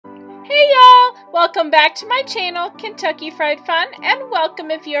Hey y'all! Welcome back to my channel, Kentucky Fried Fun, and welcome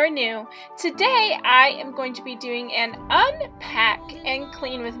if you're new. Today I am going to be doing an unpack and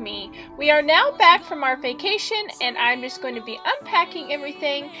clean with me. We are now back from our vacation and I'm just going to be unpacking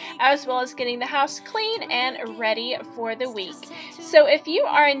everything as well as getting the house clean and ready for the week. So if you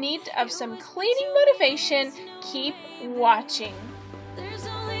are in need of some cleaning motivation, keep watching.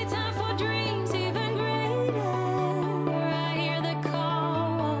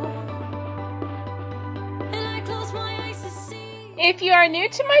 If you are new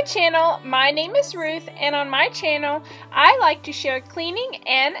to my channel, my name is Ruth, and on my channel, I like to share cleaning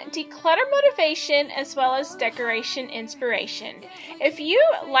and declutter motivation as well as decoration inspiration. If you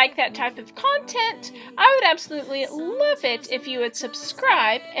like that type of content, I would absolutely love it if you would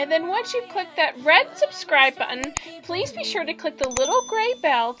subscribe, and then once you click that red subscribe button, please be sure to click the little gray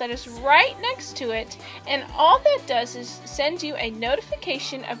bell that is right next to it, and all that does is send you a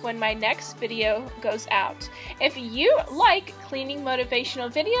notification of when my next video goes out. If you like cleaning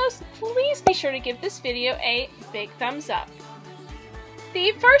motivational videos, please be sure to give this video a big thumbs up.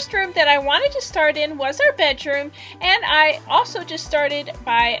 The first room that I wanted to start in was our bedroom, and I also just started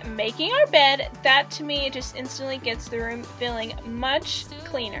by making our bed. That to me just instantly gets the room feeling much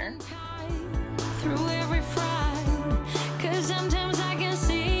cleaner. Through every frown, 'cause sometimes I can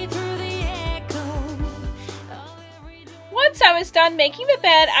see through the echo. Once I was done making the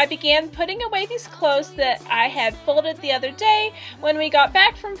bed, I began putting away these clothes that I had folded the other day. When we got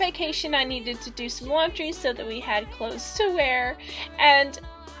back from vacation, I needed to do some laundry so that we had clothes to wear, and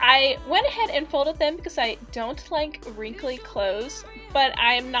I went ahead and folded them because I don't like wrinkly clothes, but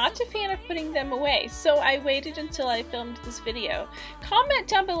I am not a fan of putting them away, so I waited until I filmed this video. Comment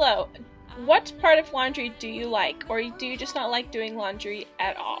down below, what part of laundry do you like, or do you just not like doing laundry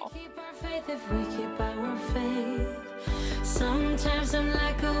at all? Sometimes I'm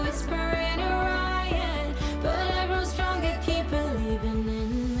like a whisper in a riot, but I grow stronger, keep believing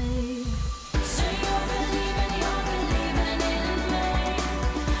in me. Say you're believing in me.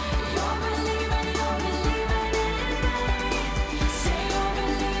 You're believing in me. Say you're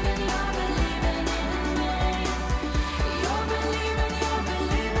believing in me. You're believing in me.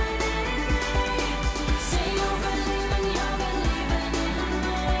 Say you're believing in me.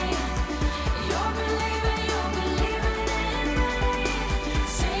 You're believing in me.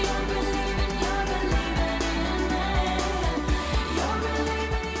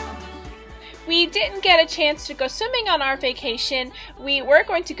 We didn't get a chance to go swimming on our vacation. We were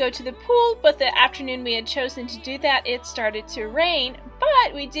going to go to the pool, but the afternoon we had chosen to do that, it started to rain,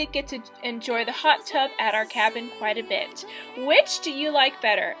 but we did get to enjoy the hot tub at our cabin quite a bit. Which do you like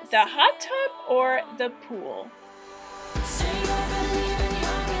better, the hot tub or the pool?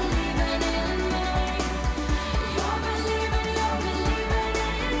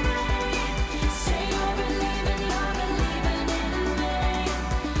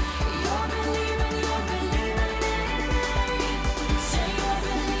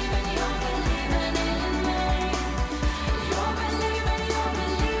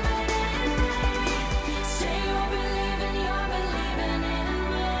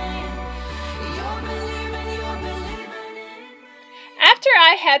 After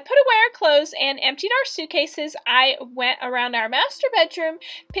I had put away our clothes and emptied our suitcases, I went around our master bedroom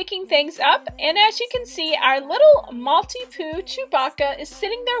picking things up, and as you can see, our little Maltipoo Chewbacca is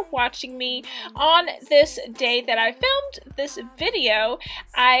sitting there watching me. On this day that I filmed this video,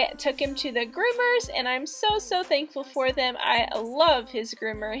 I took him to the groomers, and I'm so thankful for them. I love his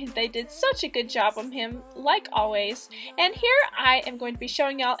groomer. They did such a good job on him, like always. And here I am going to be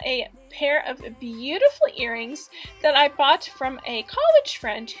showing y'all a pair of beautiful earrings that I bought from a college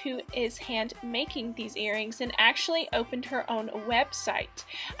friend who is hand making these earrings and actually opened her own website.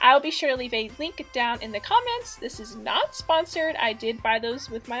 I'll be sure to leave a link down in the comments. This is not sponsored. I did buy those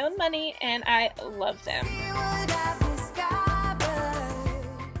with my own money and I love them.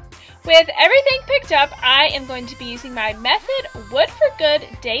 With everything picked up, I am going to be using my Method Wood for Good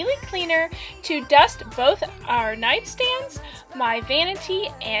Daily Cleaner to dust both our nightstands, my vanity,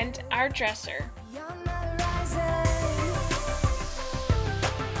 and our dresser.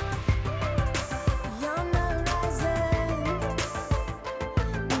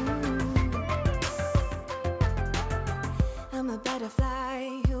 I'm a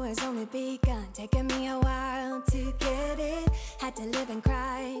butterfly who has only begun, taking me a while to get it. Had to live and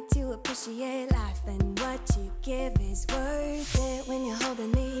cry to appreciate life, and what you give is worth it. When you're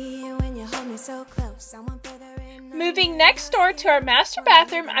holding me, when you hold me so close, I want further in. Moving next door to our master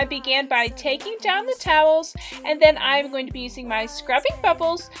bathroom, I began by taking down the towels, and then I'm going to be using my scrubbing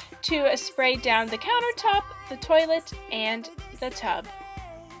bubbles to spray down the countertop, the toilet, and the tub.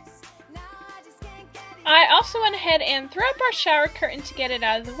 I also went ahead and threw up our shower curtain to get it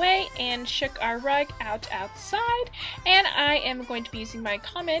out of the way and shook our rug outside, and I am going to be using my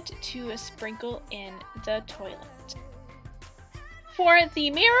Comet to sprinkle in the toilet. For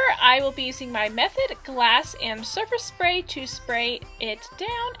the mirror, I will be using my Method glass and surface spray to spray it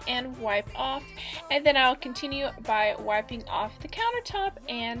down and wipe off, and then I'll continue by wiping off the countertop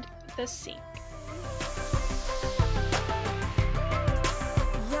and the sink.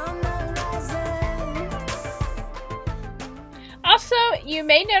 Also, you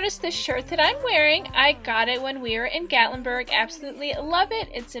may notice this shirt that I'm wearing. I got it when we were in Gatlinburg. Absolutely love it.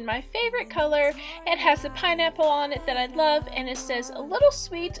 It's in my favorite color. It has a pineapple on it that I love, and it says a little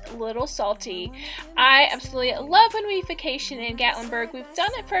sweet, little salty. I absolutely love when we vacation in Gatlinburg. We've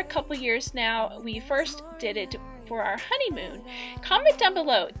done it for a couple years now. We first did it for our honeymoon. Comment down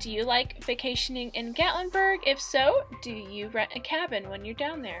below, do you like vacationing in Gatlinburg? If so, do you rent a cabin when you're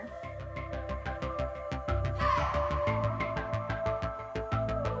down there?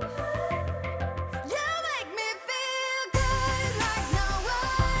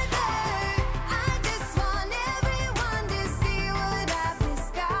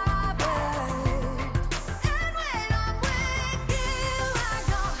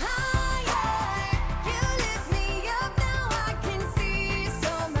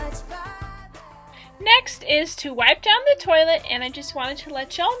 Next is to wipe down the toilet, and I just wanted to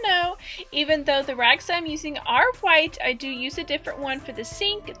let y'all know, even though the rags I'm using are white, I do use a different one for the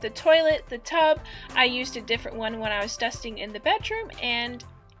sink, the toilet, the tub. I used a different one when I was dusting in the bedroom, and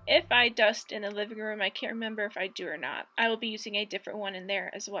if I dust in the living room, I can't remember if I do or not. I will be using a different one in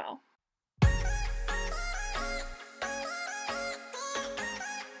there as well.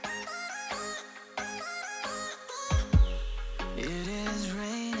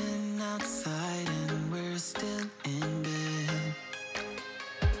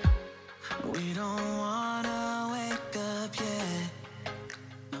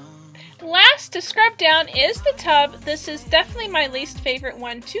 Last to scrub down is the tub. This is definitely my least favorite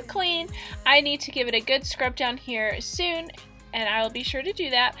one to clean. I need to give it a good scrub down here soon, and I will be sure to do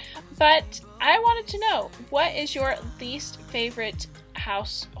that. But I wanted to know, what is your least favorite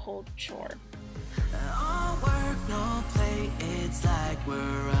household chore? All work, no play, it's like we're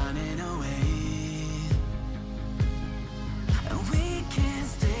running away. We can't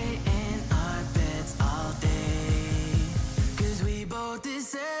stay in our beds all day, 'cause we both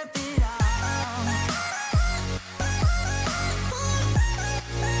deserve it all.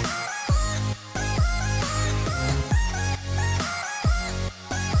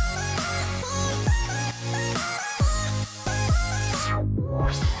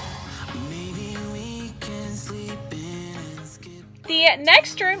 The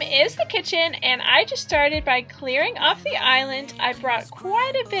next room is the kitchen, and I just started by clearing off the island. I brought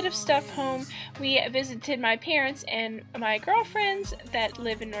quite a bit of stuff home. We visited my parents and my girlfriends that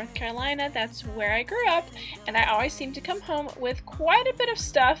live in North Carolina. That's where I grew up, and I always seem to come home with quite a bit of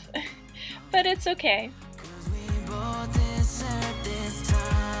stuff, but it's okay.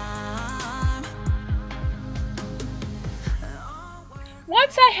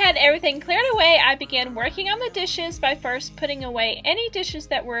 Once I had everything cleared away, I began working on the dishes by first putting away any dishes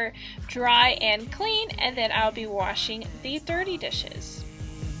that were dry and clean, and then I'll be washing the dirty dishes.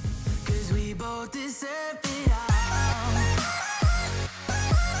 'Cause we both deserve it all.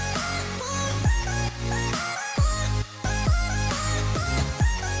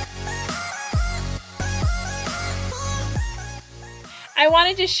 I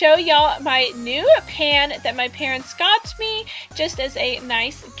wanted to show y'all my new pan that my parents got me just as a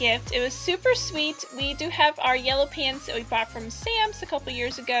nice gift. It was super sweet. We do have our yellow pans that we bought from Sam's a couple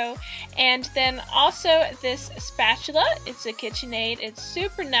years ago, and then also this spatula. It's a KitchenAid. It's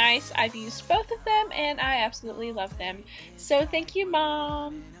super nice. I've used both of them and I absolutely love them. So thank you,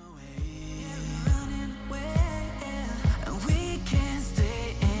 Mom.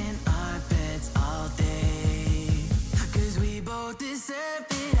 Deserve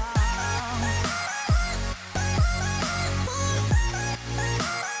it all.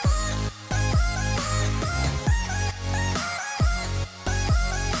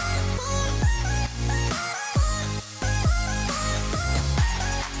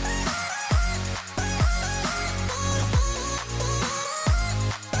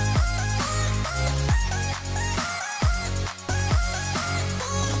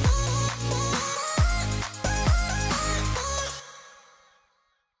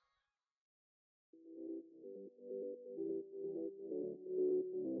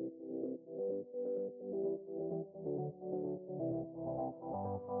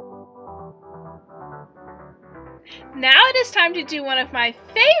 Now it is time to do one of my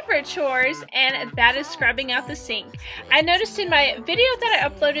favorite chores, and that is scrubbing out the sink. I noticed in my video that I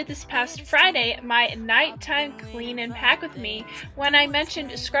uploaded this past Friday, my nighttime clean and pack with me, when I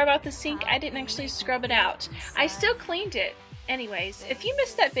mentioned scrub out the sink, I didn't actually scrub it out. I still cleaned it. Anyways, if you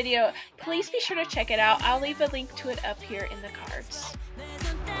missed that video, please be sure to check it out. I'll leave a link to it up here in the cards.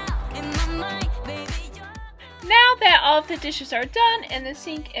 Now that all of the dishes are done and the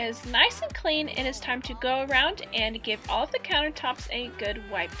sink is nice and clean, it is time to go around and give all of the countertops a good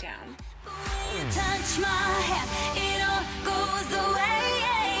wipe down. Touch my hair, it all goes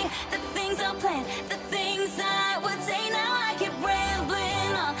away. The things I planned, the things I would say, now I keep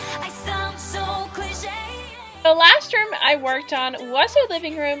rambling on. I sound so cliche. The last room I worked on was our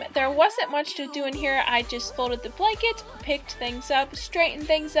living room. There wasn't much to do in here. I just folded the blanket, picked things up, straightened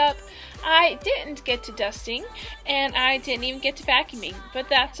things up. I didn't get to dusting, and I didn't even get to vacuuming, but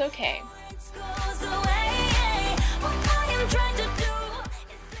that's okay.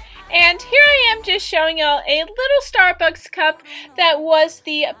 And here I am just showing y'all a little Starbucks cup that was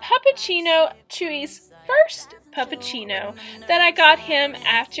the Puppuccino Chewy's first Puppuccino that I got him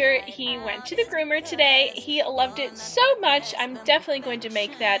after he went to the groomer today. He loved it so much. I'm definitely going to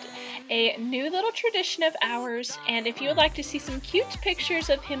make that a new little tradition of ours. And if you would like to see some cute pictures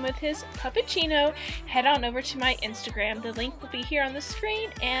of him with his Puppuccino, head on over to my Instagram. The link will be here on the screen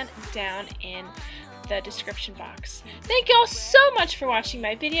and down in the description box. Thank y'all so much for watching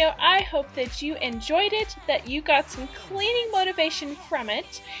my video. I hope that you enjoyed it, that you got some cleaning motivation from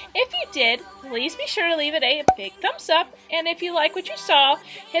it. If you did, please be sure to leave it a big thumbs up, and if you like what you saw,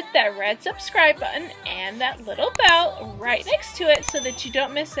 hit that red subscribe button and that little bell right next to it so that you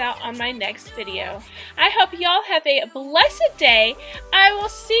don't miss out on my next video. I hope y'all have a blessed day. I will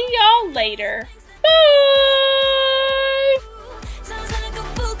see y'all later. Bye! Sounds like a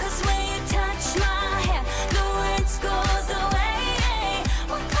fool 'cause when you touch my hair, the words goes away.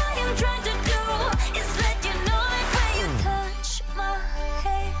 What I am trying to do is let you know that when you touch my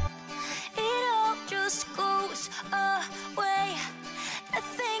hair, it all just goes away. The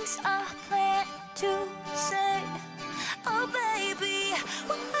things I plan to say, oh baby,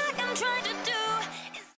 what I am trying to do